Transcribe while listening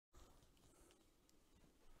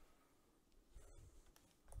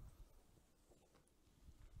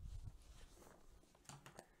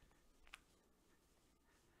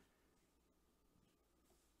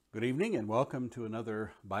Good evening and welcome to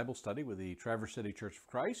another Bible study with the Traverse City Church of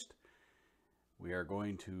Christ. We are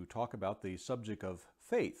going to talk about the subject of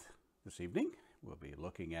faith this evening. We'll be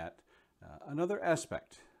looking at another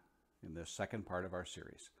aspect in this second part of our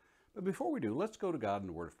series. But before we do, let's go to God in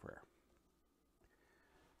a word of prayer.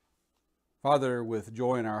 Father, with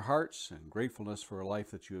joy in our hearts and gratefulness for a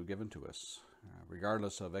life that you have given to us,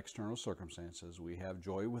 regardless of external circumstances, we have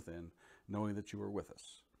joy within knowing that you are with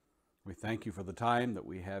us. We thank you for the time that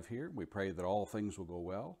we have here. We pray that all things will go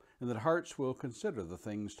well and that hearts will consider the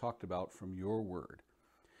things talked about from your word.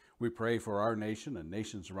 We pray for our nation and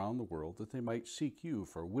nations around the world that they might seek you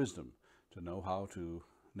for wisdom to know how to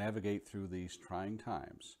navigate through these trying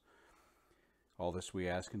times. All this we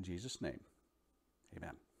ask in Jesus' name.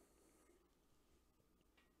 Amen.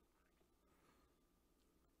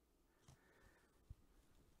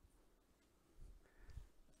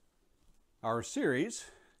 Our series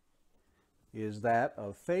is that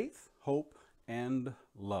of faith, hope, and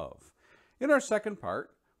love. In our second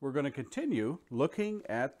part, we're going to continue looking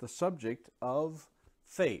at the subject of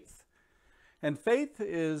faith. And faith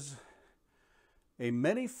is a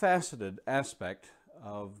many-faceted aspect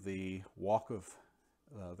of the walk of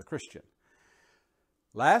the Christian.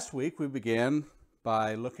 Last week, we began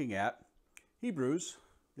by looking at Hebrews,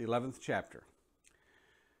 the 11th chapter.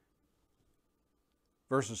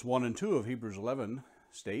 Verses 1 and 2 of Hebrews 11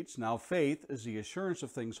 states, "Now faith is the assurance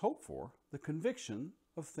of things hoped for, the conviction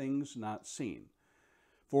of things not seen.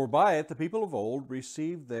 For by it the people of old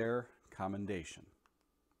received their commendation."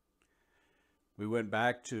 We went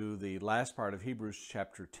back to the last part of Hebrews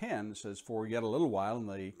chapter 10. It says, "For yet a little while, and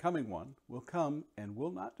the coming one will come and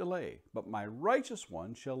will not delay. But my righteous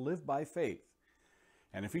one shall live by faith.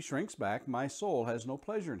 And if he shrinks back, my soul has no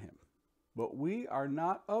pleasure in him. But we are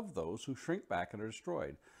not of those who shrink back and are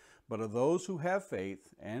destroyed, but of those who have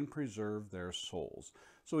faith and preserve their souls."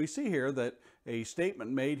 So we see here that a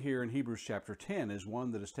statement made here in Hebrews chapter 10 is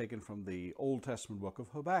one that is taken from the Old Testament book of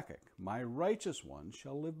Habakkuk. "My righteous one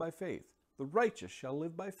shall live by faith. The righteous shall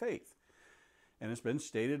live by faith." And it's been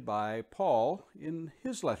stated by Paul in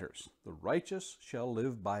his letters. The righteous shall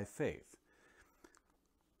live by faith.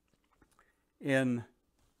 In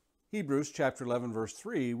Hebrews chapter 11, verse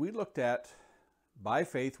 3, we looked at, "By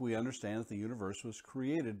faith we understand that the universe was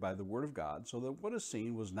created by the word of God, so that what is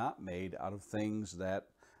seen was not made out of things that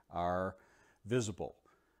are visible."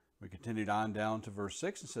 We continued on down to verse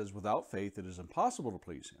 6. It says, "Without faith it is impossible to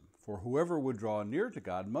please him. For whoever would draw near to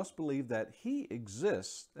God must believe that he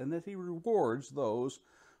exists and that he rewards those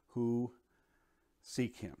who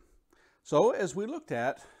seek him." So as we looked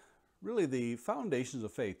at really the foundations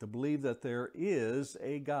of faith, to believe that there is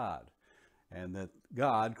a God and that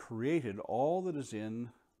God created all that is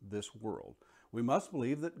in this world, we must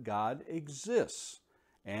believe that God exists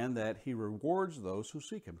and that he rewards those who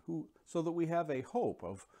seek him, so that we have a hope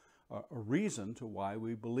of a reason to why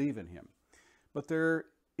we believe in him. But there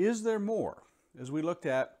more? As we looked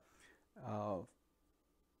at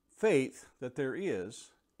faith, that there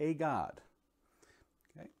is a God.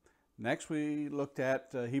 Next, we looked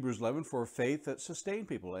at Hebrews 11 for faith that sustained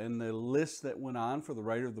people, and the list that went on for the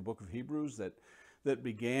writer of the book of Hebrews that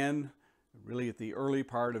began really at the early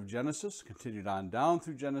part of Genesis, continued on down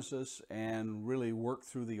through Genesis, and really worked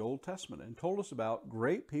through the Old Testament and told us about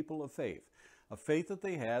great people of faith that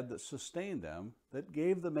they had that sustained them, that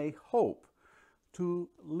gave them a hope to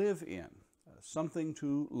live in, something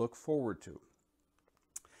to look forward to.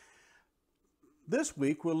 This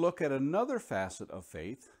week, we'll look at another facet of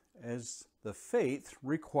faith, as the faith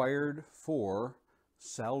required for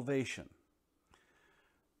salvation.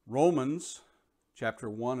 Romans chapter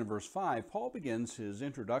 1 and verse 5, Paul begins his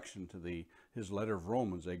introduction to his letter of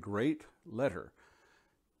Romans, a great letter.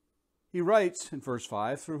 He writes in verse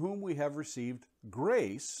 5, "Through whom we have received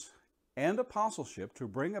grace and apostleship to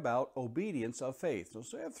bring about obedience of faith."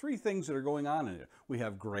 So we have three things that are going on in it. We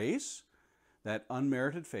have grace, that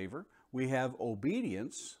unmerited favor. We have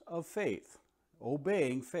obedience of faith,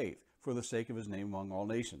 obeying faith for the sake of his name among all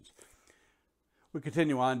nations. We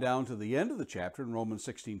continue on down to the end of the chapter in Romans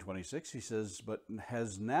 16:26. He says, "But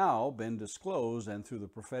has now been disclosed and through the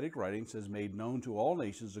prophetic writings has made known to all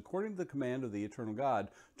nations according to the command of the eternal God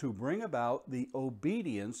to bring about the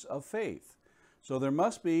obedience of faith." So there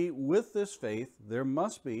must be, with this faith, there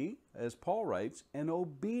must be, as Paul writes, an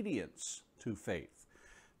obedience to faith,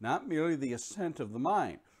 not merely the assent of the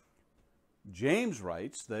mind. James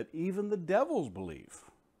writes that even the devils believe.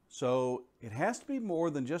 So it has to be more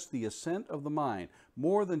than just the assent of the mind,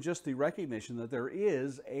 more than just the recognition that there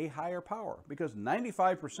is a higher power, because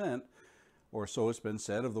 95% or so it's been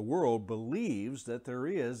said, of the world believes that there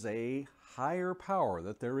is a higher power,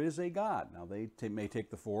 that there is a God. Now, they may take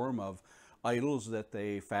the form of idols that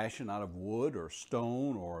they fashion out of wood or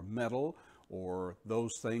stone or metal, or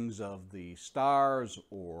those things of the stars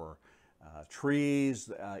or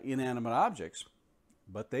trees, inanimate objects.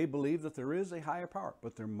 But they believe that there is a higher power.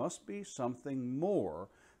 But there must be something more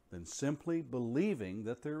than simply believing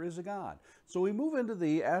that there is a God. So we move into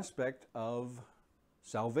the aspect of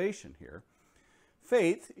salvation here.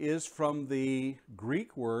 Faith is from the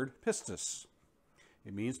Greek word pistis.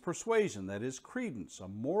 It means persuasion, that is credence, a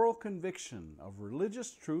moral conviction of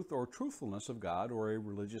religious truth or truthfulness of God or a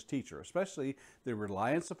religious teacher, especially the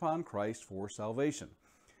reliance upon Christ for salvation.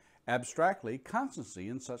 Abstractly, constancy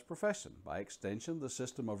in such profession. By extension, the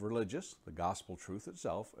system of religious, the gospel truth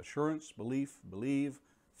itself, assurance, belief, believe,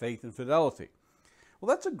 faith, and fidelity.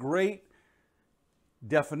 Well, that's a great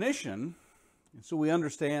definition, and so we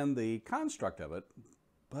understand the construct of it,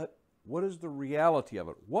 but what is the reality of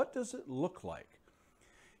it? What does it look like?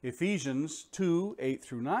 Ephesians 2, 8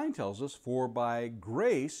 through 9 tells us, "For by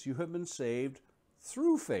grace you have been saved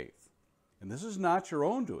through faith. And this is not your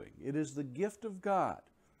own doing. It is the gift of God,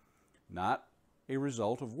 not a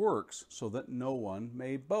result of works, so that no one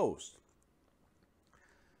may boast."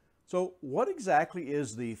 So what exactly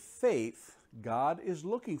is the faith God is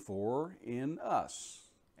looking for in us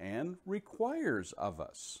and requires of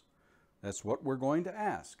us? That's what we're going to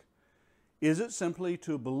ask. Is it simply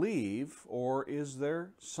to believe, or is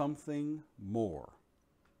there something more?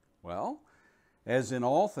 Well, as in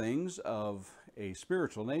all things of a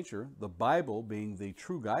spiritual nature, the Bible being the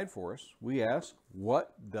true guide for us, we ask,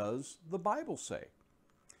 what does the Bible say?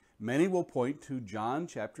 Many will point to John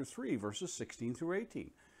chapter 3, verses 16 through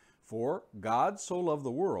 18. "For God so loved the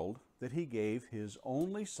world that he gave his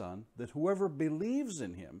only Son, that whoever believes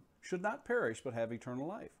in him should not perish but have eternal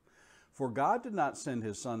life. For God did not send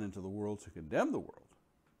his Son into the world to condemn the world,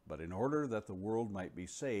 but in order that the world might be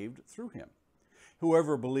saved through him.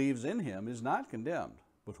 Whoever believes in him is not condemned,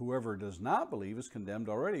 but whoever does not believe is condemned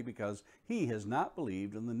already, because he has not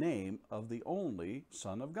believed in the name of the only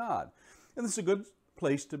Son of God." And this is a good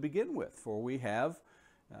place to begin with, for we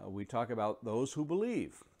talk about those who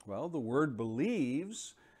believe. Well, the word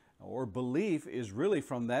believes or belief is really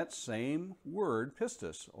from that same word,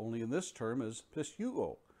 pistis, only in this term is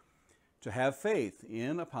pistuo. To have faith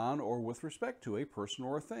in, upon, or with respect to a person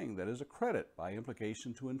or a thing, that is a credit, by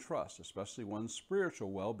implication to entrust, especially one's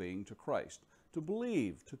spiritual well-being, to Christ. To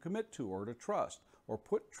believe, to commit to, or to trust, or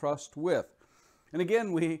put trust with. And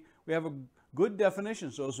again, we have a good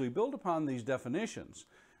definition. So as we build upon these definitions,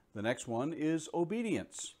 the next one is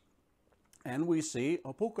obedience. And we see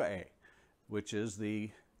apokoe, which is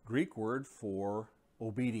the Greek word for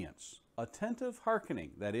obedience. Attentive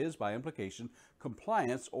hearkening, that is, by implication,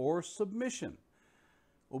 compliance or submission.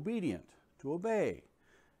 Obedient, to obey.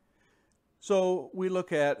 So we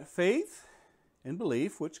look at faith and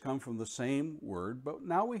belief, which come from the same word, but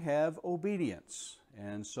now we have obedience.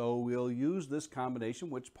 And so we'll use this combination,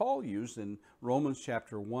 which Paul used in Romans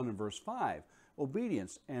chapter 1 and verse 5,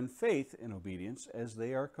 obedience and faith in obedience as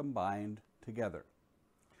they are combined together.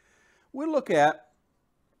 We'll look at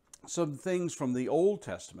some things from the Old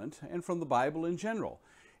Testament and from the Bible in general.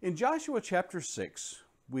 In Joshua chapter 6,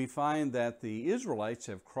 we find that the Israelites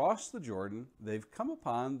have crossed the Jordan. They've come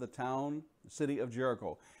upon the city of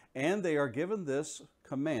Jericho, and they are given this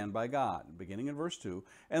command by God, beginning in verse 2.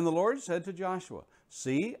 "And the Lord said to Joshua,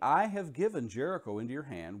 See, I have given Jericho into your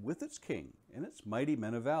hand with its king and its mighty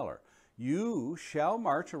men of valor. You shall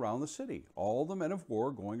march around the city, all the men of war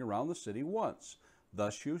going around the city once.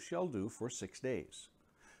 Thus you shall do for 6 days.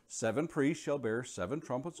 7 priests shall bear 7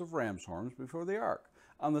 trumpets of ram's horns before the ark.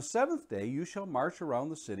 On the 7th day you shall march around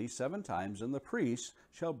the city 7 times, and the priests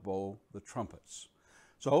shall blow the trumpets."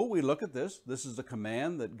 So we look at this. This is the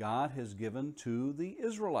command that God has given to the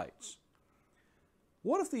Israelites.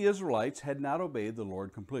 What if the Israelites had not obeyed the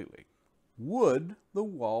Lord completely? Would the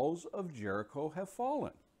walls of Jericho have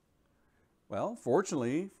fallen? Well,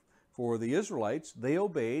 fortunately for the Israelites, they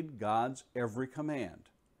obeyed God's every command.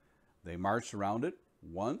 They marched around it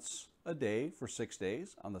once a day for 6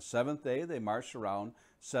 days. On the 7th day, they marched around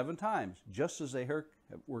 7 times, just as they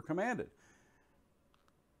were commanded.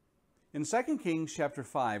 In 2 Kings chapter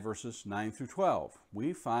 5, verses 9 through 12,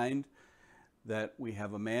 we find that we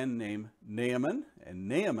have a man named Naaman, and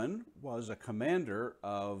Naaman was a commander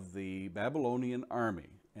of the Babylonian army.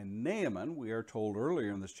 And Naaman, we are told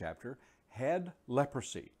earlier in this chapter, had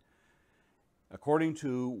leprosy. According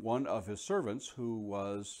to one of his servants, who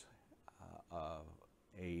was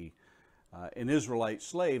an Israelite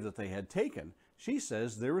slave that they had taken, she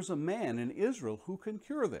says, "There is a man in Israel who can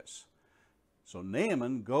cure this." So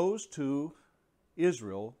Naaman goes to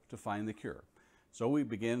Israel to find the cure. So we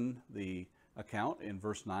begin the account in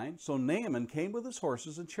verse 9. So Naaman came with his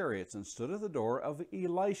horses and chariots and stood at the door of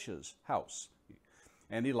Elisha's house.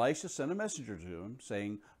 And Elisha sent a messenger to him,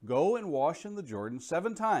 saying, Go and wash in the Jordan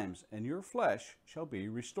 7 times, and your flesh shall be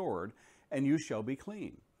restored, and you shall be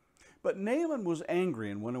clean. But Naaman was angry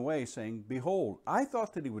and went away, saying, Behold, I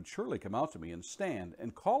thought that he would surely come out to me and stand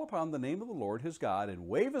and call upon the name of the Lord his God and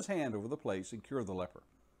wave his hand over the place and cure the leper.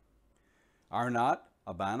 Are not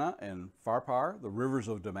Abana and Pharpar, the rivers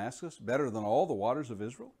of Damascus, better than all the waters of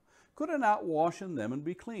Israel? Could I not wash in them and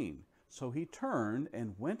be clean? So he turned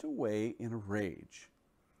and went away in a rage.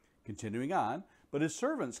 Continuing on, but his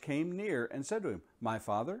servants came near and said to him, My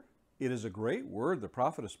father, it is a great word the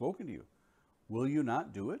prophet has spoken to you. Will you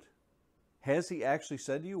not do it? Has he actually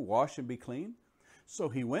said to you, Wash and be clean? So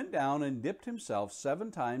he went down and dipped himself 7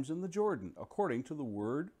 times in the Jordan, according to the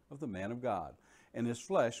word of the man of God. And his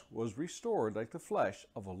flesh was restored like the flesh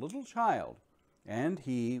of a little child, and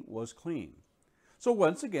he was clean. So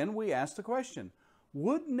once again we ask the question,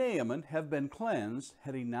 would Naaman have been cleansed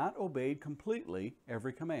had he not obeyed completely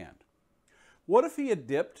every command? What if he had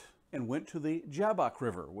dipped and went to the Jabbok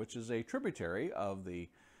River, which is a tributary of the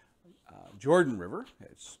Jordan River?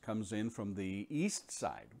 It comes in from the east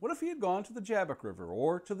side. What if he had gone to the Jabbok River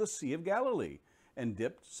or to the Sea of Galilee and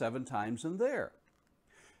dipped 7 times in there?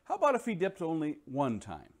 How about if he dipped only 1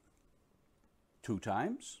 time? 2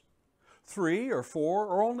 times? 3 or 4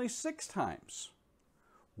 or only 6 times?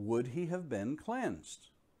 Would he have been cleansed?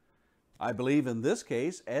 I believe in this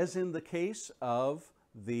case, as in the case of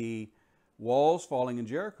the walls falling in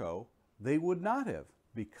Jericho, they would not have,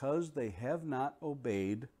 because they have not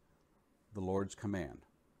obeyed the Lord's command.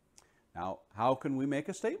 Now, how can we make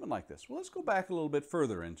a statement like this? Well, let's go back a little bit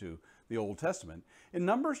further into the Old Testament. In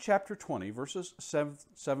Numbers chapter 20, verses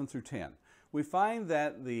 7 through 10, we find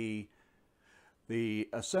that the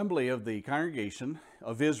assembly of the congregation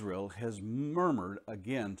of Israel has murmured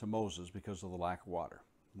again to Moses because of the lack of water.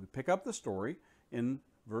 We pick up the story in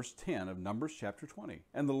verse 10 of Numbers chapter 20.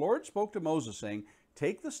 And the Lord spoke to Moses, saying,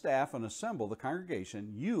 Take the staff and assemble the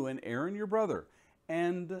congregation, you and Aaron your brother,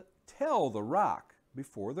 and tell the rock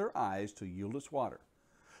before their eyes to yield its water.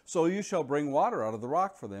 So you shall bring water out of the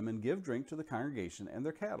rock for them, and give drink to the congregation and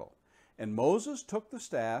their cattle. And Moses took the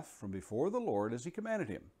staff from before the Lord as he commanded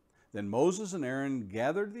him. Then Moses and Aaron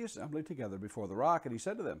gathered the assembly together before the rock, and he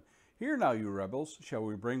said to them, Hear now, you rebels, shall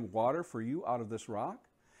we bring water for you out of this rock?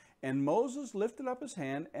 And Moses lifted up his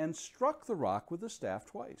hand and struck the rock with the staff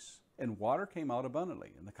twice, and water came out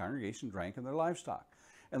abundantly, and the congregation drank and their livestock.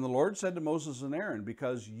 And the Lord said to Moses and Aaron,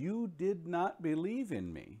 Because you did not believe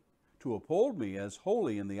in me, to uphold me as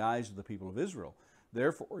holy in the eyes of the people of Israel,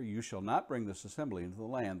 therefore you shall not bring this assembly into the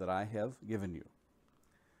land that I have given you.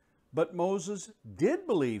 But Moses did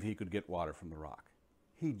believe he could get water from the rock.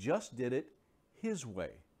 He just did it his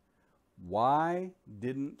way. Why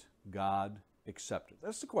didn't God accept it?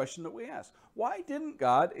 That's the question that we ask. Why didn't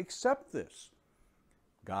God accept this?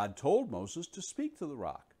 God told Moses to speak to the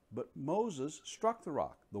rock, but Moses struck the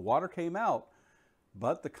rock. The water came out,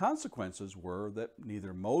 but the consequences were that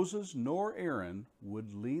neither Moses nor Aaron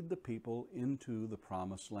would lead the people into the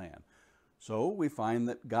promised land. So we find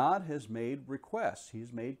that God has made requests.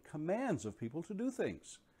 He's made commands of people to do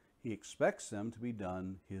things. He expects them to be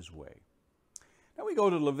done his way. Now we go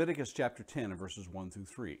to Leviticus chapter 10 and verses 1 through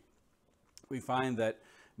 3. We find that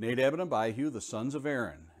Nadab and Abihu, the sons of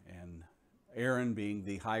Aaron, and Aaron being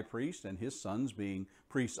the high priest and his sons being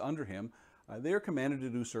priests under him, they are commanded to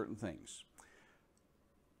do certain things.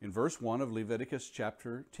 In verse 1 of Leviticus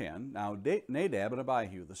chapter 10, Now Nadab and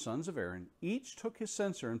Abihu, the sons of Aaron, each took his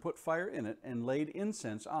censer and put fire in it and laid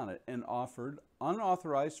incense on it and offered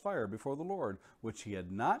unauthorized fire before the Lord, which he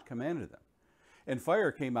had not commanded them. And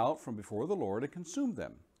fire came out from before the Lord and consumed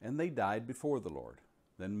them, and they died before the Lord.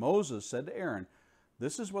 Then Moses said to Aaron,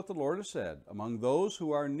 This is what the Lord has said, Among those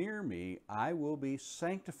who are near me I will be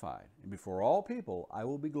sanctified, and before all people I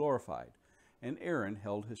will be glorified. And Aaron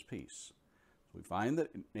held his peace. We find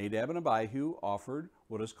that Nadab and Abihu offered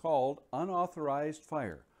what is called unauthorized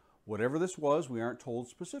fire. Whatever this was, we aren't told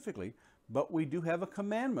specifically, but we do have a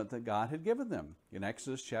commandment that God had given them in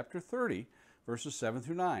Exodus chapter 30, verses 7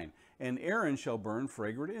 through 9. And Aaron shall burn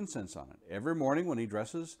fragrant incense on it. Every morning when he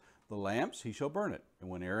dresses the lamps, he shall burn it. And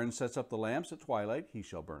when Aaron sets up the lamps at twilight, he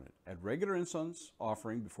shall burn it. At regular incense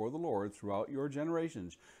offering before the Lord throughout your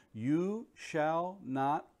generations, you shall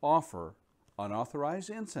not offer unauthorized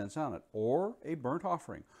incense on it, or a burnt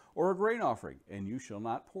offering, or a grain offering, and you shall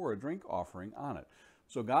not pour a drink offering on it.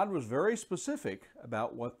 So God was very specific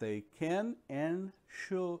about what they can and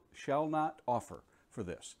shall not offer for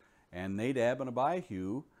this. And Nadab and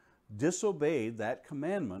Abihu disobeyed that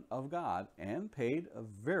commandment of God and paid a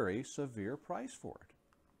very severe price for it.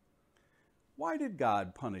 Why did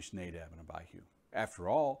God punish Nadab and Abihu? After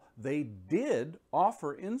all, they did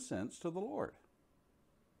offer incense to the Lord.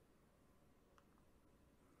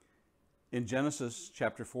 In Genesis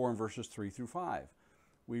chapter 4 and verses 3 through 5,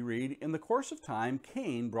 we read, "In the course of time,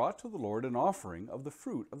 Cain brought to the Lord an offering of the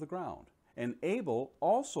fruit of the ground. And Abel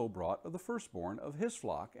also brought of the firstborn of his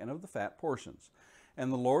flock and of the fat portions.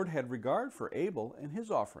 And the Lord had regard for Abel and his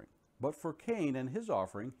offering, but for Cain and his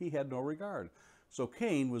offering he had no regard. So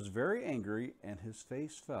Cain was very angry, and his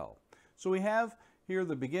face fell." So we have here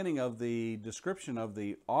the beginning of the description of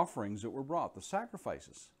the offerings that were brought, the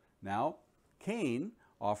sacrifices. Now, Cain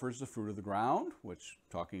offers the fruit of the ground, which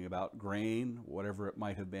talking about grain, whatever it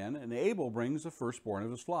might have been, and Abel brings the firstborn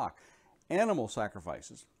of his flock, animal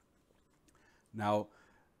sacrifices. Now,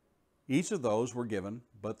 each of those were given,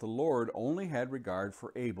 but the Lord only had regard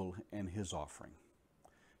for Abel and his offering.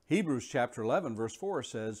 Hebrews chapter 11, verse 4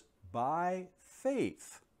 says, "By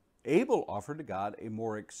faith, Abel offered to God a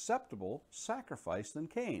more acceptable sacrifice than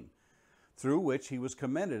Cain, through which he was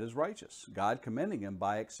commended as righteous, God commending him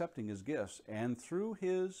by accepting his gifts. And through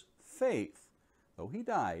his faith, though he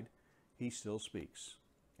died, he still speaks."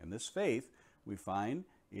 And this faith, we find,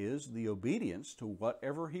 is the obedience to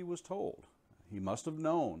whatever he was told. He must have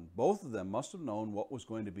known, both of them must have known what was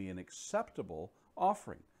going to be an acceptable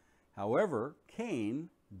offering. However, Cain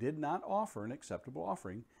did not offer an acceptable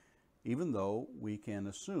offering, even though we can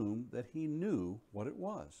assume that he knew what it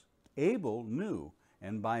was. Abel knew,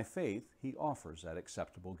 and by faith he offers that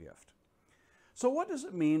acceptable gift. So what does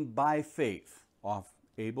it mean by faith?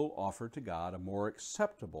 Abel offered to God a more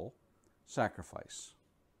acceptable sacrifice.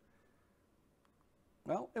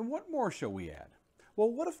 Well, and what more shall we add? Well,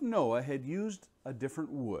 what if Noah had used a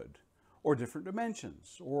different wood, or different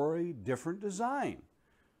dimensions, or a different design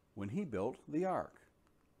when he built the ark?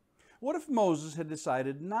 What if Moses had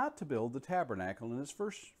decided not to build the tabernacle and its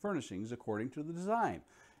furnishings according to the design?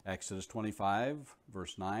 Exodus 25,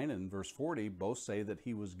 verse 9 and verse 40 both say that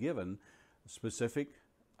he was given specific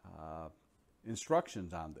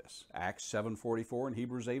instructions on this. Acts 7:44 and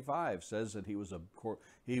Hebrews 8:5 says that he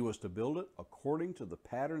was to build it according to the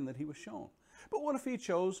pattern that he was shown. But what if he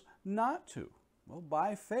chose not to? Well,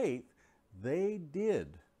 by faith, they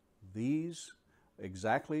did these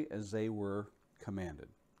exactly as they were commanded.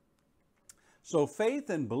 So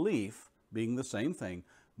faith and belief, being the same thing,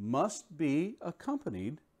 must be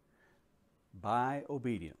accompanied by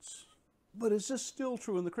obedience. But is this still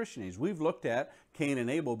true in the Christian age? We've looked at Cain and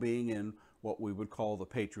Abel being in what we would call the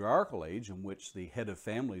patriarchal age, in which the head of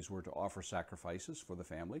families were to offer sacrifices for the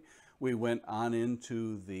family. We went on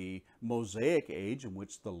into the Mosaic age, in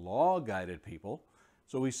which the law guided people.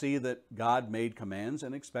 So we see that God made commands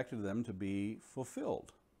and expected them to be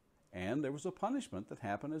fulfilled. And there was a punishment that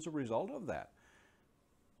happened as a result of that.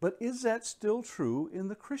 But is that still true in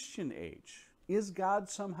the Christian age? Is God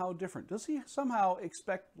somehow different? Does he somehow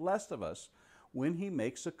expect less of us when he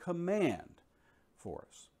makes a command for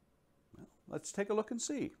us? Well, let's take a look and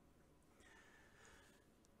see.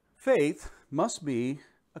 Faith must be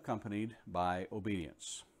accompanied by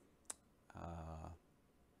obedience.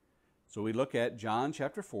 So we look at John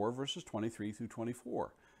chapter 4, verses 23 through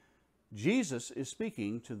 24. Jesus is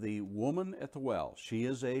speaking to the woman at the well. She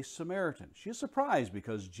is a Samaritan. She is surprised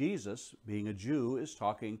because Jesus, being a Jew, is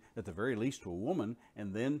talking at the very least to a woman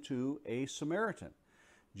and then to a Samaritan.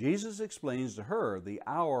 Jesus explains to her the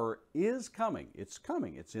hour is coming. It's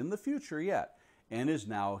coming. It's in the future yet, and is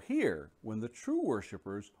now here when the true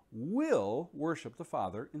worshipers will worship the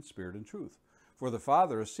Father in spirit and truth. For the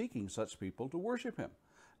Father is seeking such people to worship him.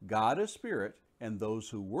 God is spirit, and those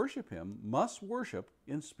who worship him must worship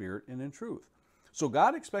in spirit and in truth. So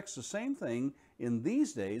God expects the same thing in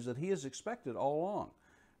these days that he has expected all along.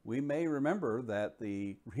 We may remember that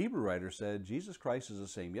the Hebrew writer said, Jesus Christ is the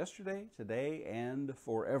same yesterday, today, and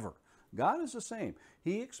forever. God is the same.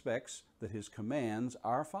 He expects that his commands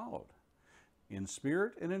are followed in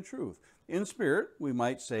spirit and in truth. In spirit, we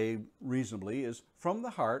might say reasonably, is from the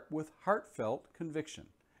heart with heartfelt conviction.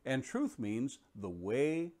 And truth means the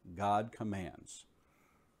way God commands.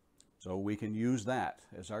 So we can use that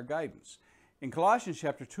as our guidance. In Colossians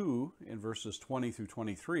chapter 2, in verses 20 through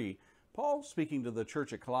 23, Paul, speaking to the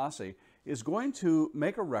church at Colossae, is going to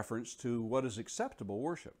make a reference to what is acceptable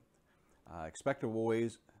worship, acceptable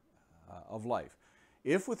ways of life.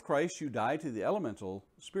 If with Christ you died to the elemental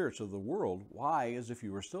spirits of the world, why, as if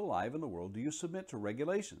you were still alive in the world, do you submit to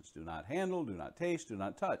regulations? Do not handle, do not taste, do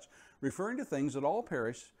not touch, referring to things that all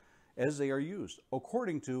perish as they are used,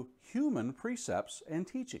 according to human precepts and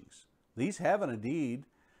teachings. These have indeed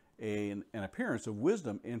an appearance of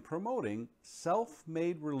wisdom in promoting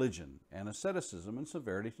self-made religion and asceticism and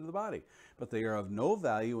severity to the body, but they are of no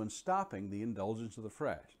value in stopping the indulgence of the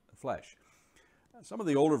flesh. Some of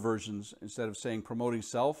the older versions, instead of saying promoting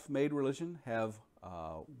self-made religion, have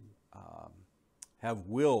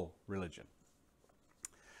will religion.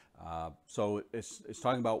 So it's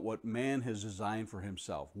talking about what man has designed for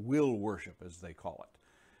himself, will worship as they call it.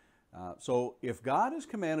 So if God has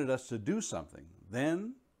commanded us to do something,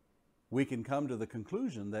 then we can come to the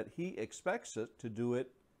conclusion that he expects us to do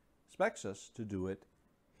it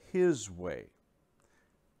his way.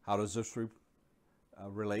 How does this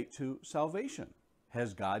relate to salvation?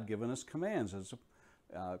 Has God given us commands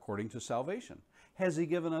according to salvation? Has he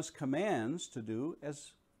given us commands to do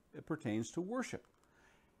as it pertains to worship?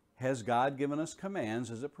 Has God given us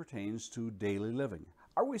commands as it pertains to daily living?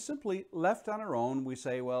 Are we simply left on our own? We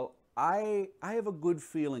say, well, I have a good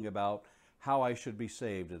feeling about how I should be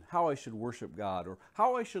saved and how I should worship God, or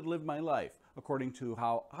how I should live my life according to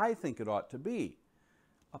how I think it ought to be,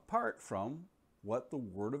 apart from what the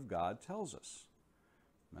Word of God tells us.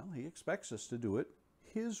 Well, he expects us to do it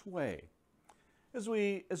his way. As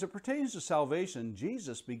it pertains to salvation,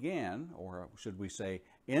 Jesus began, or should we say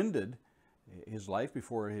ended, his life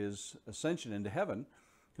before his ascension into heaven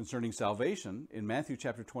concerning salvation in Matthew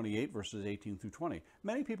chapter 28, verses 18 through 20.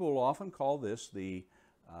 Many people will often call this the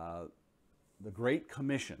Great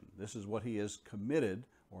Commission. This is what he has committed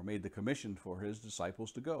or made the commission for his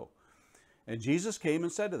disciples to go. And Jesus came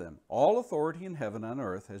and said to them, all authority in heaven and on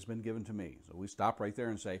earth has been given to me. So we stop right there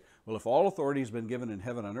and say, well, if all authority has been given in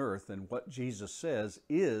heaven and earth, then what Jesus says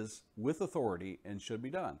is with authority and should be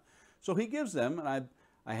done. So he gives them, and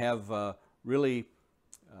I have really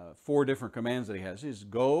 4 different commands that he has. He says,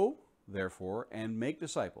 go, therefore, and make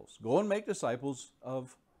disciples. Go and make disciples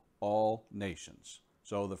of all nations.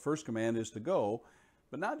 So the first command is to go,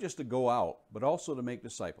 but not just to go out, but also to make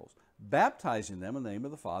disciples, baptizing them in the name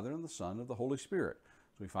of the Father and the Son and the Holy Spirit.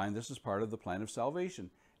 So we find this is part of the plan of salvation.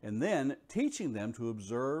 And then teaching them to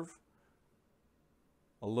observe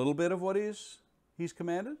a little bit of what he's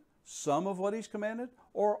commanded, some of what he's commanded,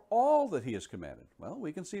 or all that he has commanded. Well,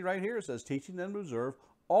 we can see right here it says, teaching them to observe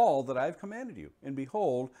all that I've commanded you. And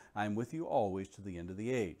behold, I am with you always to the end of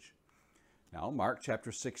the age. Now, Mark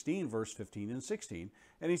chapter 16, verse 15 and 16,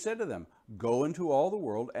 and he said to them, go into all the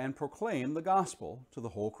world and proclaim the gospel to the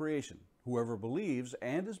whole creation. Whoever believes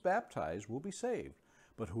and is baptized will be saved,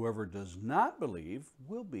 but whoever does not believe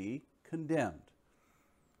will be condemned.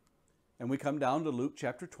 And we come down to Luke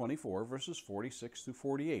chapter 24, verses 46 through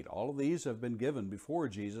 48. All of these have been given before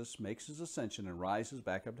Jesus makes his ascension and rises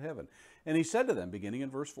back up to heaven. And he said to them, beginning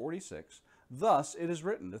in verse 46, thus it is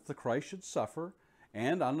written that the Christ should suffer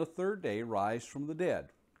and on the third day rise from the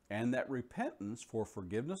dead, and that repentance for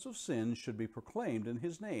forgiveness of sins should be proclaimed in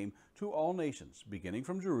his name to all nations, beginning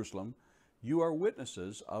from Jerusalem. You are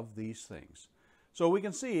witnesses of these things. So we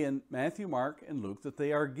can see in Matthew, Mark, and Luke that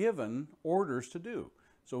they are given orders to do.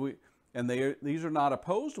 These are not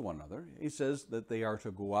opposed to one another. He says that they are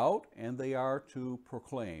to go out and they are to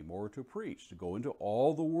proclaim or to preach, to go into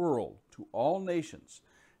all the world, to all nations.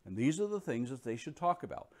 And these are the things that they should talk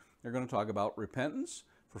about. They're going to talk about repentance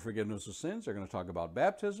for forgiveness of sins. They're going to talk about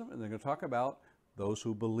baptism, and they're going to talk about those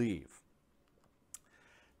who believe.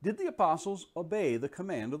 Did the apostles obey the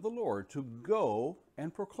command of the Lord to go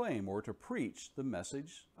and proclaim or to preach the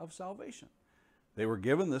message of salvation? They were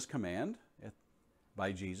given this command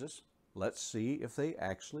by Jesus. Let's see if they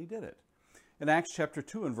actually did it. In Acts chapter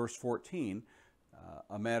 2 and verse 14,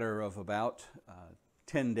 a matter of about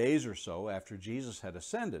 10 days or so after Jesus had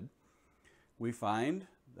ascended, we find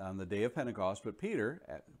on the day of Pentecost, but Peter,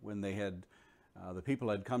 when the people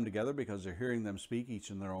had come together because they're hearing them speak each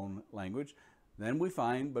in their own language, then we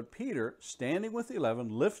find, but Peter, standing with the 11,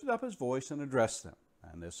 lifted up his voice and addressed them.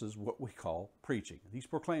 And this is what we call preaching. He's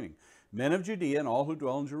proclaiming, men of Judea and all who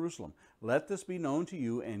dwell in Jerusalem, let this be known to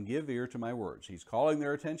you and give ear to my words. He's calling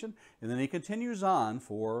their attention, and then he continues on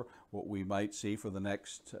for what we might see for the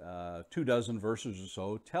next 24 verses or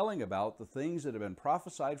so, telling about the things that have been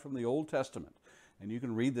prophesied from the Old Testament. And you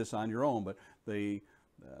can read this on your own, but the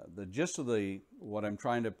gist of what I'm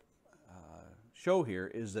trying to show here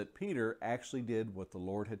is that Peter actually did what the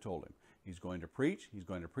Lord had told him. He's going to preach. He's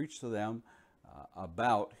going to preach to them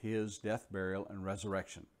about his death, burial, and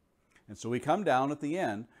resurrection. And so we come down at the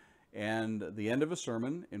end, and the end of a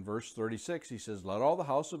sermon in verse 36, he says, let all the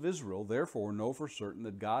house of Israel therefore know for certain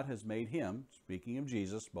that God has made him, speaking of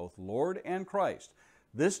Jesus, both Lord and Christ,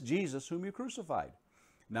 this Jesus whom you crucified.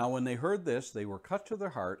 Now when they heard this, they were cut to their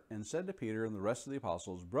heart and said to Peter and the rest of the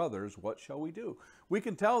apostles, brothers, what shall we do? We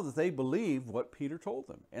can tell that they believed what Peter told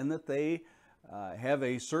them and that they have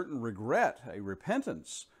a certain regret, a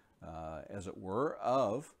repentance, as it were,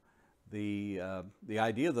 of the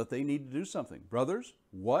idea that they need to do something. Brothers,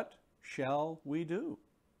 what shall we do?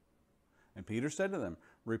 And Peter said to them,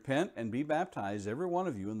 repent and be baptized, every one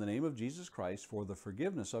of you, in the name of Jesus Christ for the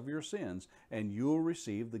forgiveness of your sins, and you will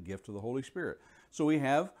receive the gift of the Holy Spirit. So we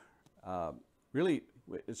have, really,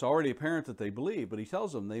 it's already apparent that they believe, but he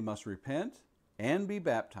tells them they must repent and be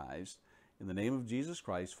baptized in the name of Jesus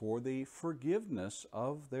Christ for the forgiveness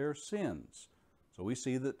of their sins. So we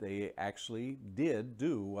see that they actually did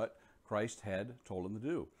do what Christ had told them to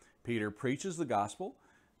do. Peter preaches the gospel.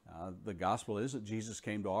 The gospel is that Jesus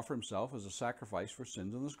came to offer himself as a sacrifice for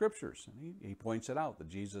sins in the Scriptures. And he points it out, that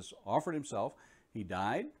Jesus offered himself. He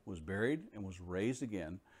died, was buried, and was raised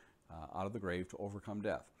again out of the grave to overcome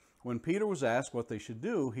death. When Peter was asked what they should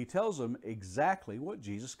do, he tells them exactly what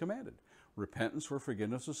Jesus commanded. Repentance for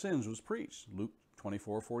forgiveness of sins was preached, Luke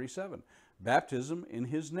 24:47. Baptism in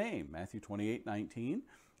his name, Matthew 28:19.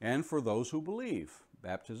 And for those who believe,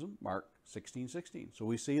 baptism, Mark 16:16. So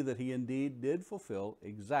we see that he indeed did fulfill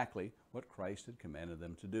exactly what Christ had commanded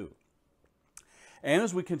them to do. And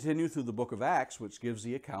as we continue through the book of Acts, which gives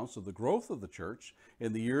the accounts of the growth of the church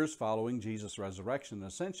in the years following Jesus' resurrection and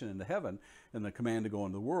ascension into heaven and the command to go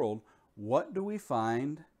into the world, what do we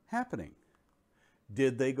find happening?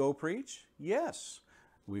 Did they go preach? Yes.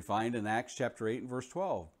 We find in Acts chapter 8 and verse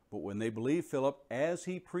 12, but when they believed Philip as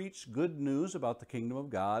he preached good news about the kingdom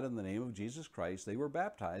of God in the name of Jesus Christ, they were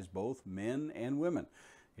baptized, both men and women.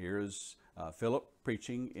 Here is Philip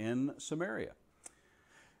preaching in Samaria.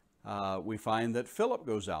 We find that Philip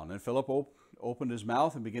goes down, and Philip opened his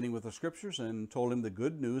mouth and beginning with the Scriptures and told him the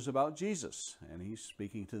good news about Jesus. And he's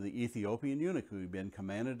speaking to the Ethiopian eunuch who had been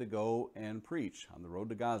commanded to go and preach on the road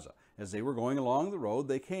to Gaza. As they were going along the road,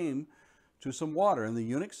 they came to some water, and the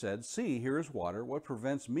eunuch said, "See, here is water. What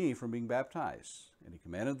prevents me from being baptized?" And he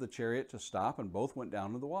commanded the chariot to stop, and both went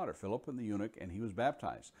down to the water, Philip and the eunuch, and he was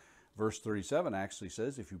baptized. Verse 37 actually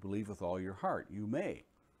says, if you believe with all your heart, you may.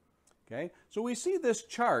 Okay, so we see this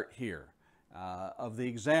chart here of the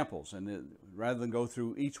examples, and rather than go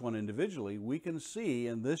through each one individually, we can see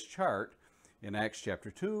in this chart in Acts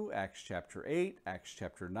chapter 2, Acts chapter 8, Acts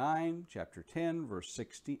chapter 9, chapter 10, verse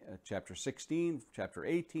 16, chapter 16, chapter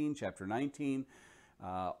 18, chapter 19,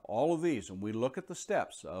 all of these. And we look at the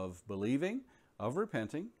steps of believing, of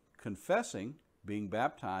repenting, confessing, being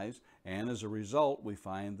baptized, and as a result, we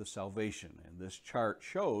find the salvation. And this chart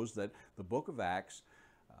shows that the book of Acts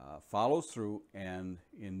follows through and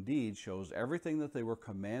indeed shows everything that they were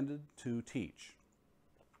commanded to teach.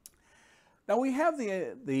 Now we have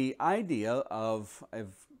the idea of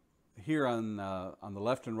here on the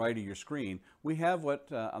left and right of your screen, we have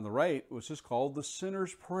what on the right was just called the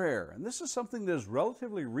sinner's prayer. And this is something that is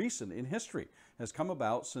relatively recent in history, has come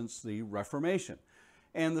about since the Reformation.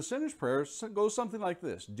 And the sinner's prayer goes something like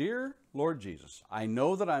this: Dear Lord Jesus, I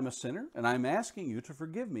know that I'm a sinner, and I'm asking you to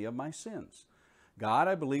forgive me of my sins. God,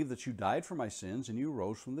 I believe that you died for my sins and you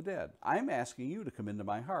rose from the dead. I'm asking you to come into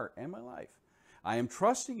my heart and my life. I am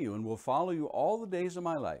trusting you and will follow you all the days of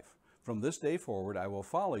my life. From this day forward, I will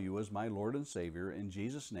follow you as my Lord and Savior. In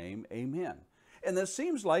Jesus' name, amen. And that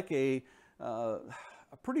seems like a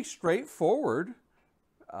pretty straightforward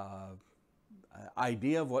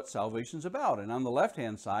idea of what salvation is about. And on the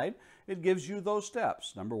left-hand side, it gives you those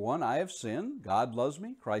steps. Number one, I have sinned. God loves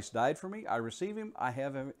me. Christ died for me. I receive him. I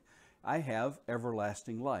have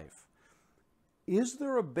everlasting life. Is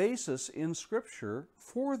there a basis in Scripture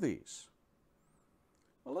for these?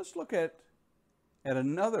 Well, let's look at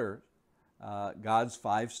another God's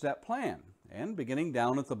five-step plan. And beginning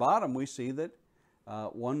down at the bottom, we see that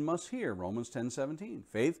one must hear, Romans 10:17.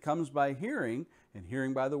 Faith comes by hearing, and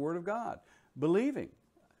hearing by the Word of God. Believing.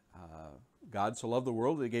 God so loved the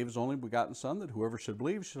world that he gave his only begotten Son, that whoever should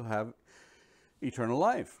believe shall have eternal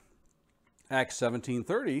life. Acts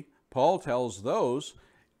 17:30, Paul tells those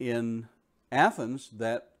in Athens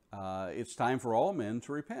that it's time for all men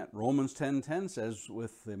to repent. Romans 10:10 says,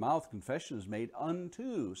 with the mouth confession is made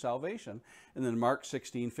unto salvation. And then Mark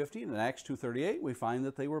 16:15 and Acts 2:38, we find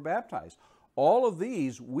that they were baptized. All of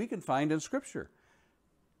these we can find in Scripture.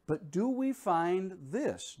 But do we find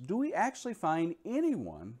this? Do we actually find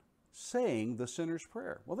anyone saying the sinner's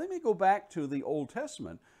prayer? Well, they may go back to the Old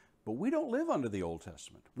Testament, but we don't live under the Old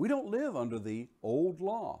Testament. We don't live under the old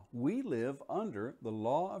law. We live under the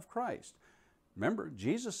law of Christ. Remember,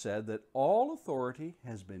 Jesus said that all authority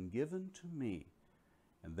has been given to me,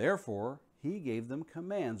 and therefore he gave them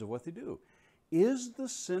commands of what to do. Is the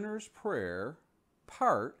sinner's prayer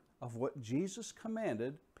part of what Jesus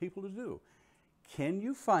commanded people to do? Can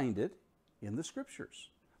you find it in the Scriptures?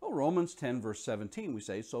 Oh, Romans 10, verse 17, we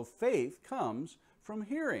say, so faith comes from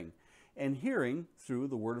hearing, and hearing through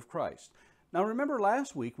the word of Christ. Now remember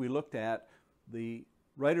last week we looked at the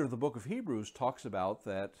writer of the book of Hebrews talks about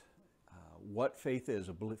that what faith is,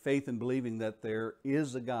 faith in believing that there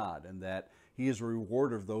is a God and that he is a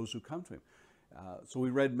rewarder of those who come to him. So we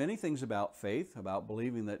read many things about faith, about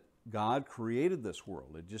believing that God created this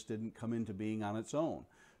world. It just didn't come into being on its own.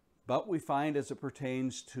 But we find as it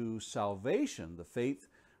pertains to salvation, the faith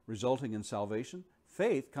resulting in salvation,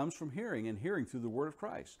 faith comes from hearing, and hearing through the word of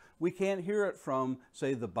Christ. We can't hear it from,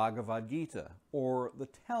 say, the Bhagavad Gita or the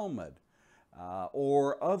Talmud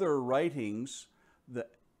or other writings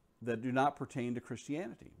that do not pertain to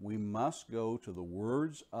Christianity. We must go to the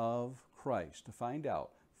words of Christ to find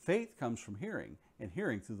out. Faith comes from hearing, and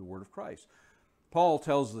hearing through the word of Christ. Paul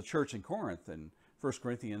tells the church in Corinth in 1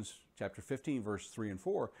 Corinthians chapter 15, verse 3 and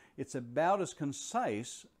 4, it's about as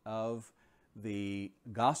concise of the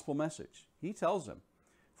gospel message. He tells them,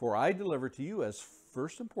 for I deliver to you as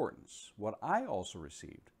first importance what I also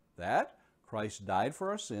received, that Christ died for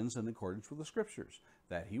our sins in accordance with the Scriptures,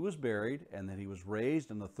 that he was buried, and that he was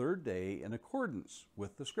raised on the third day in accordance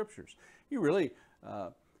with the Scriptures. He really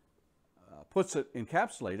puts it,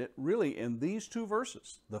 encapsulate it, really in these two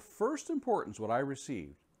verses. The first importance, what I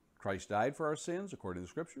received, Christ died for our sins according to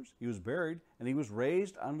the Scriptures, he was buried, and he was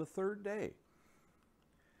raised on the third day.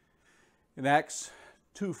 In Acts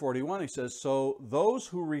 2:41, he says, so those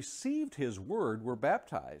who received his word were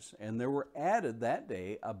baptized, and there were added that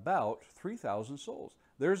day about 3,000 souls.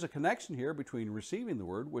 There's a connection here between receiving the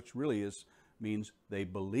word, which really means they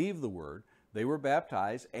believed the word, they were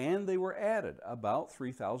baptized, and they were added about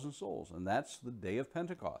 3,000 souls. And that's the day of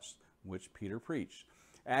Pentecost, which Peter preached.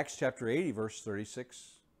 Acts chapter 80, verse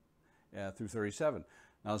 36 through 37.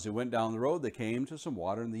 Now as they went down the road, they came to some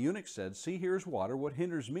water, and the eunuch said, see, here's water. What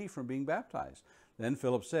hinders me from being baptized? Then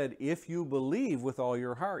Philip said, if you believe with all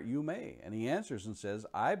your heart, you may. And he answers and says,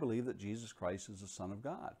 I believe that Jesus Christ is the Son of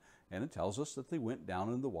God. And it tells us that they went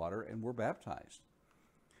down in the water and were baptized.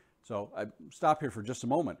 So I stop here for just a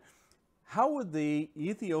moment. How would the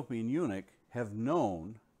Ethiopian eunuch have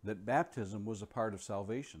known that baptism was a part of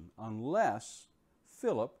salvation unless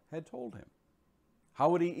Philip had told him? How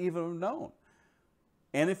would he even have known?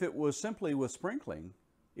 And if it was simply with sprinkling,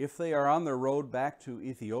 if they are on their road back to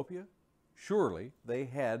Ethiopia, surely they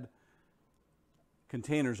had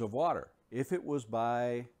containers of water. If it was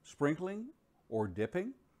by sprinkling or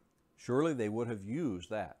dipping, surely they would have used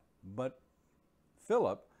that. But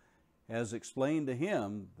Philip has explained to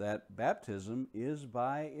him that baptism is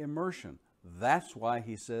by immersion. That's why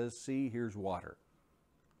he says, see, here's water.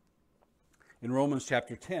 In Romans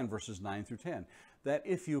chapter 10, verses 9 through 10, that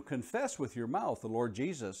if you confess with your mouth the Lord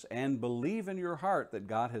Jesus and believe in your heart that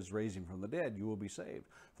God has raised him from the dead, you will be saved.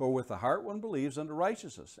 For with the heart one believes unto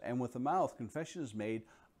righteousness, and with the mouth confession is made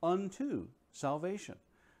unto salvation.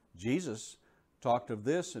 Jesus talked of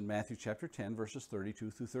this in Matthew chapter 10, verses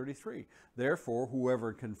 32 through 33. Therefore,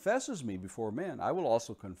 whoever confesses me before men, I will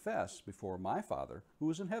also confess before my Father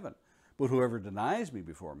who is in heaven. But whoever denies me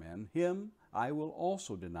before men, him I will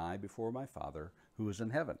also deny before my Father who is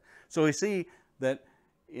in heaven. So we see that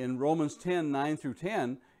in Romans 10, 9 through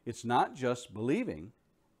 10, it's not just believing,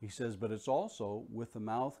 he says, but it's also with the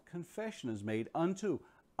mouth confession is made unto,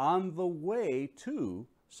 on the way to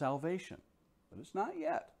salvation. But it's not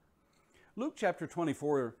yet. Luke chapter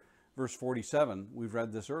 24, verse 47, we've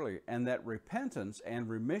read this earlier, and that repentance and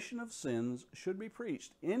remission of sins should be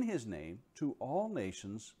preached in his name to all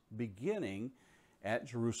nations, beginning at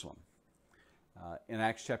Jerusalem. In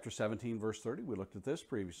Acts chapter 17, verse 30, we looked at this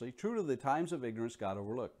previously. True to the times of ignorance God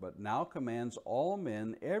overlooked, but now commands all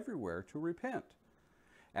men everywhere to repent.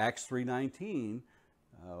 Acts 3:19,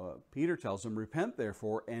 Peter tells them, repent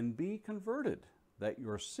therefore and be converted, that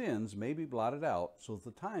your sins may be blotted out, so that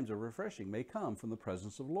the times of refreshing may come from the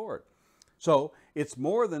presence of the Lord. So it's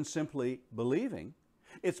more than simply believing.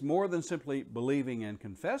 It's more than simply believing and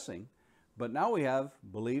confessing. But now we have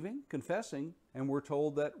believing, confessing, and we're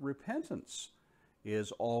told that repentance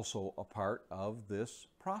is also a part of this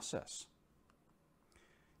process.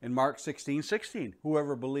 In Mark 16:16,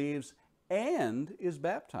 whoever believes and is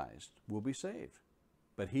baptized will be saved,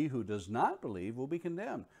 but he who does not believe will be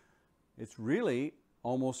condemned. It's really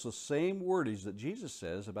almost the same wordage that Jesus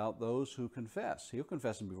says about those who confess. He'll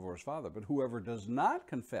confess him before his Father, but whoever does not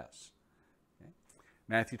confess. Okay?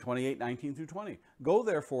 Matthew 28:19 through 20. Go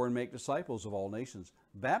therefore and make disciples of all nations,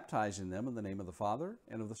 baptizing them in the name of the Father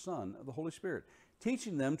and of the Son and of the Holy Spirit,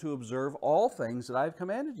 teaching them to observe all things that I have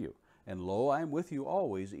commanded you. And lo, I am with you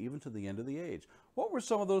always, even to the end of the age. What were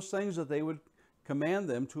some of those things that they would command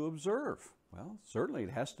them to observe? Well, certainly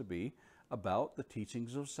it has to be about the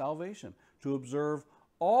teachings of salvation, to observe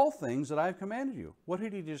all things that I've commanded you. What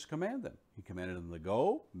did he just command them? He commanded them to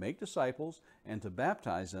go, make disciples, and to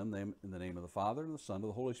baptize them in the name of the Father and the Son and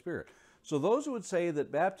the Holy Spirit. So those who would say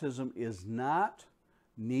that baptism is not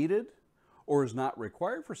needed or is not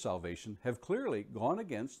required for salvation have clearly gone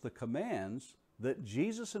against the commands that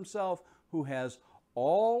Jesus himself, who has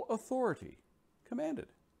all authority, commanded.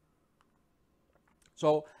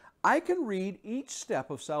 So I can read each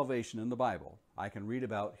step of salvation in the Bible. I can read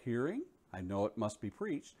about hearing. I know it must be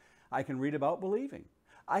preached. I can read about believing.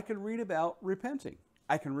 I can read about repenting.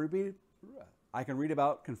 I can read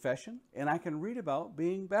about confession, and I can read about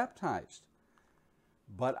being baptized.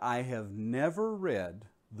 But I have never read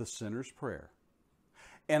the sinner's prayer.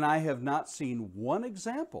 And I have not seen one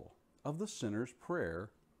example of the sinner's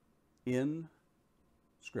prayer in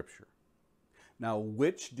Scripture. Now,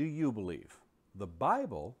 which do you believe? The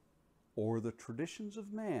Bible or the traditions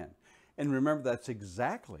of man? And remember, that's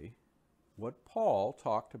exactly what Paul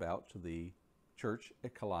talked about to the church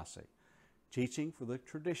at Colossae, teaching for the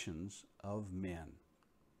traditions of men.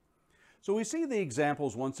 So we see the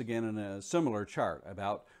examples once again in a similar chart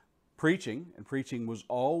about preaching, and preaching was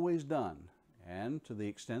always done. And to the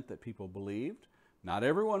extent that people believed, not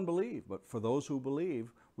everyone believed, but for those who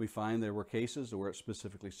believe, we find there were cases where it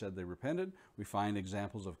specifically said they repented. We find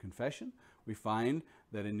examples of confession. We find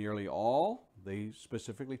that in nearly all, they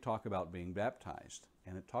specifically talk about being baptized.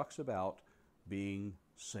 And it talks about being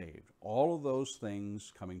saved. All of those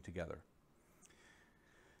things coming together.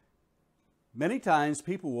 Many times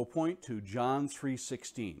people will point to John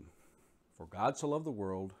 3:16. For God so loved the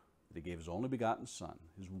world that he gave his only begotten Son,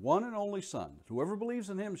 his one and only Son. Whoever believes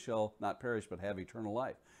in him shall not perish but have eternal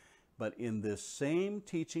life. But in this same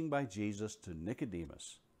teaching by Jesus to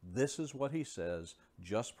Nicodemus, this is what he says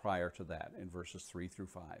just prior to that in verses 3 through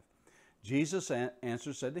 5. Jesus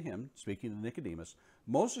answered, said to him, speaking to Nicodemus,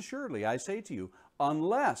 most assuredly I say to you,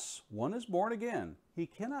 unless one is born again, he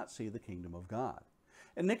cannot see the kingdom of God.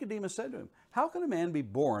 And Nicodemus said to him, how can a man be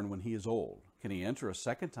born when he is old? Can he enter a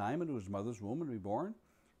second time into his mother's womb and be born?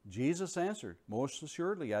 Jesus answered, most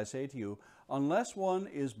assuredly I say to you, unless one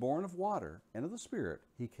is born of water and of the Spirit,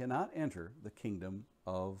 he cannot enter the kingdom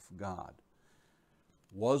of God.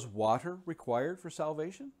 Was water required for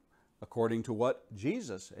salvation? According to what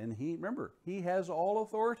Jesus, and remember, he has all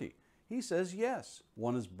authority. He says, yes,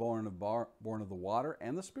 one is born of the water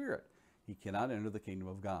and the Spirit. He cannot enter the kingdom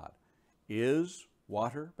of God. Is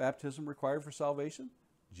water baptism required for salvation?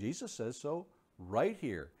 Jesus says so right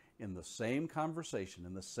here in the same conversation,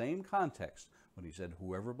 in the same context, when he said,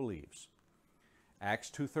 whoever believes.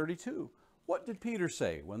 Acts 2:32. What did Peter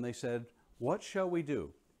say when they said, what shall we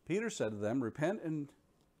do? Peter said to them, repent and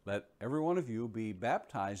let every one of you be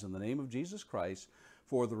baptized in the name of Jesus Christ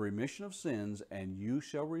for the remission of sins, and you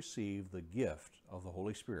shall receive the gift of the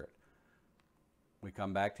Holy Spirit. We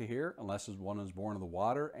come back to here, unless one is born of the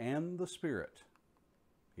water and the Spirit.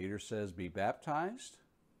 Peter says, be baptized,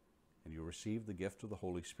 and you'll receive the gift of the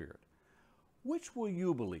Holy Spirit. Which will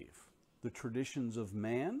you believe? The traditions of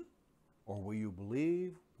man, or will you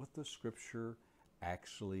believe what the Scripture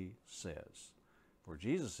actually says? For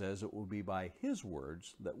Jesus says it will be by his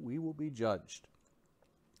words that we will be judged.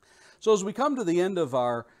 So as we come to the end of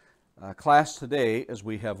our class today, as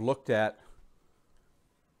we have looked at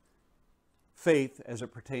faith as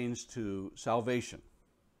it pertains to salvation,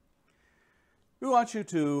 we want you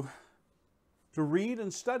to read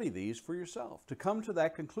and study these for yourself, to come to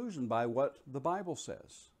that conclusion by what the Bible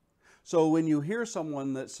says. So when you hear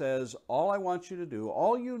someone that says, all I want you to do,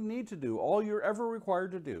 all you need to do, all you're ever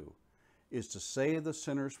required to do is to say the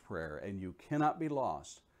sinner's prayer and you cannot be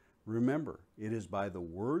lost, remember, it is by the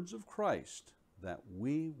words of Christ that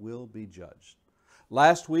we will be judged.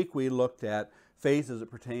 Last week we looked at faith as it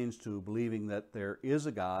pertains to believing that there is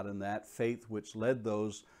a God, and that faith which led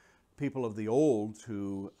those people of the old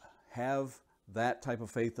to have that type of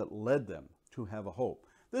faith that led them to have a hope.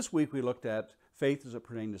 This week we looked at faith as it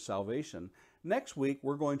pertains to salvation. Next week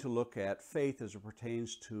we're going to look at faith as it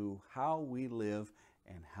pertains to how we live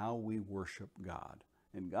and how we worship God.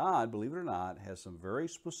 And God, believe it or not, has some very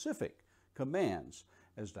specific commands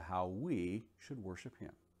as to how we should worship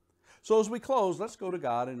him. So as we close, let's go to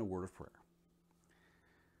God in a word of prayer.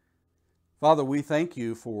 Father, we thank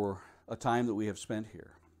you for a time that we have spent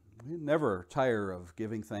here. We never tire of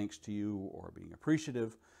giving thanks to you, or being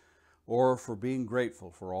appreciative, or for being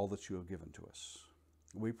grateful for all that you have given to us.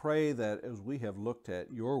 We pray that as we have looked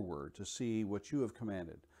at your word to see what you have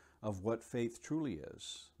commanded of what faith truly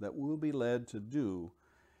is, that we will be led to do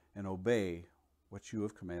and obey what you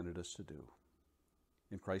have commanded us to do.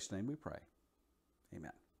 In Christ's name we pray.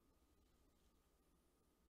 Amen.